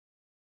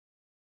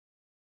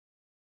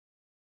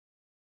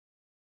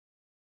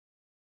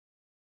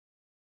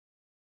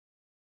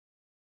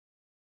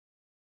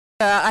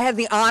I had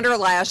the honor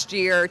last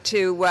year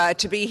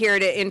to be here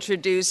to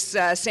introduce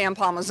Sam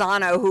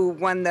Palmisano, who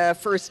won the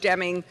first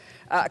Deming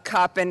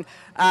Cup, and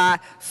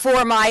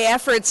for my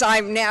efforts,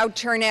 I'm now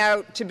turned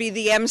out to be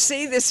the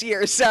MC this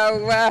year.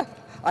 So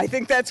I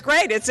think that's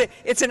great.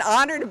 It's an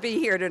honor to be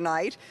here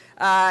tonight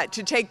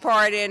to take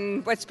part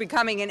in what's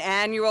becoming an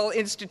annual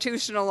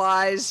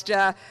institutionalized,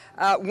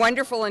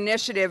 wonderful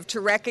initiative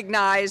to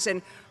recognize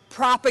and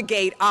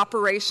propagate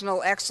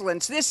operational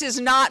excellence. This is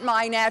not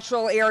my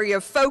natural area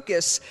of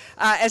focus,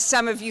 as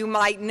some of you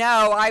might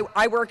know.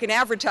 I work in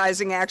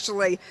advertising,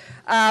 actually,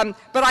 but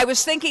I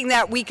was thinking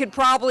that we could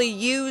probably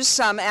use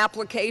some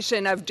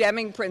application of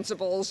Deming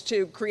principles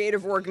to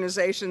creative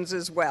organizations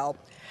as well.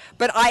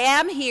 But I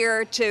am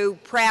here to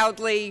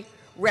proudly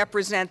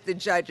represent the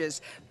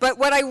judges. But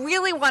what I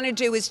really want to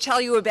do is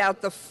tell you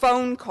about the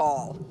phone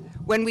call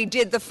when we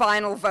did the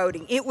final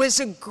voting. It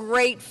was a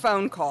great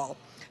phone call,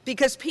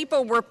 because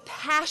people were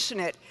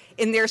passionate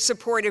in their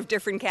support of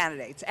different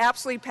candidates,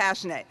 absolutely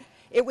passionate.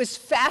 It was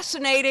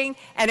fascinating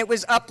and it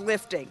was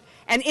uplifting.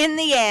 And in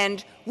the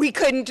end, we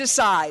couldn't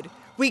decide.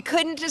 We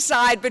couldn't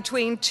decide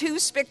between two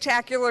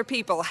spectacular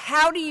people.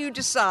 How do you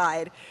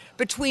decide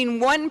between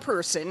one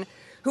person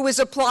who was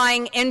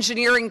applying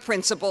engineering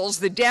principles,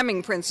 the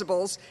Deming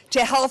principles, to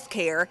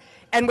healthcare,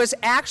 and was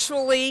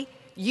actually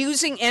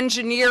using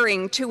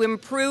engineering to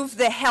improve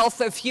the health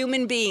of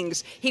human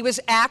beings? He was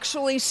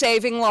actually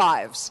saving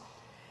lives.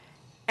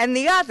 And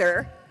the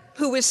other,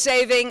 who was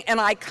saving an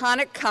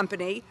iconic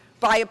company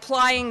by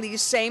applying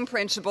these same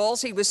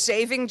principles. He was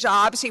saving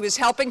jobs, he was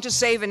helping to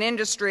save an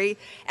industry,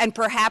 and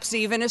perhaps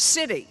even a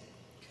city.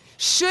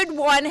 Should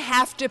one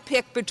have to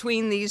pick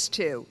between these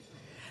two?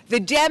 The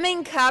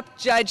Deming Cup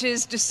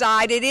judges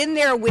decided in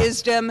their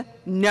wisdom,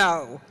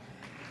 no.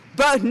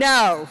 But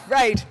no,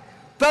 right.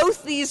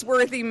 Both these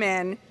worthy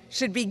men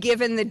should be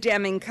given the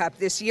Deming Cup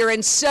this year,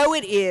 and so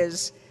it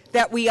is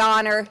that we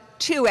honor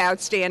two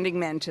outstanding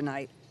men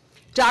tonight.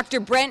 Dr.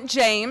 Brent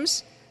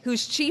James,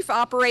 who's Chief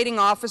Operating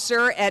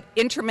Officer at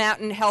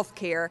Intermountain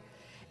Healthcare,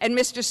 and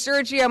Mr.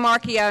 Sergio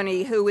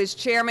Marchionne, who is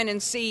Chairman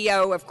and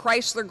CEO of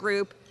Chrysler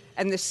Group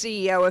and the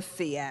CEO of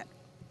Fiat.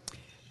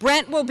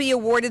 Brent will be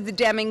awarded the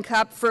Deming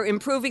Cup for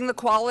improving the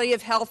quality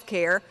of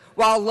healthcare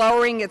while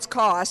lowering its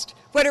cost.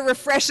 What a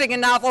refreshing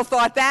and novel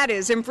thought that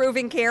is,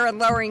 improving care and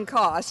lowering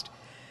cost.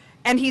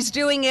 And he's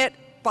doing it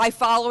by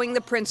following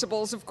the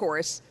principles, of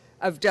course,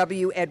 of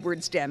W.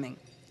 Edwards Deming.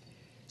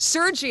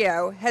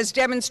 Sergio has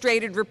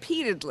demonstrated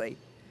repeatedly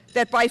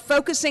that by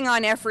focusing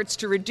on efforts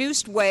to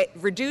reduce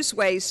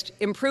waste,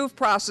 improve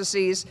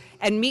processes,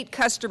 and meet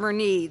customer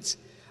needs,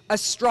 a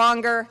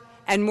stronger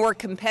and more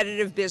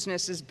competitive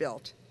business is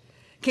built.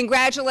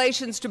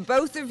 Congratulations to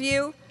both of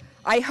you.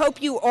 I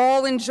hope you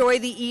all enjoy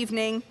the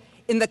evening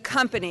in the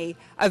company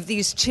of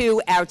these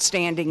two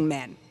outstanding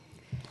men.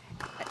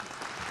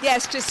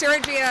 Yes, to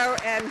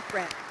Sergio and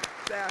Brent.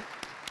 So.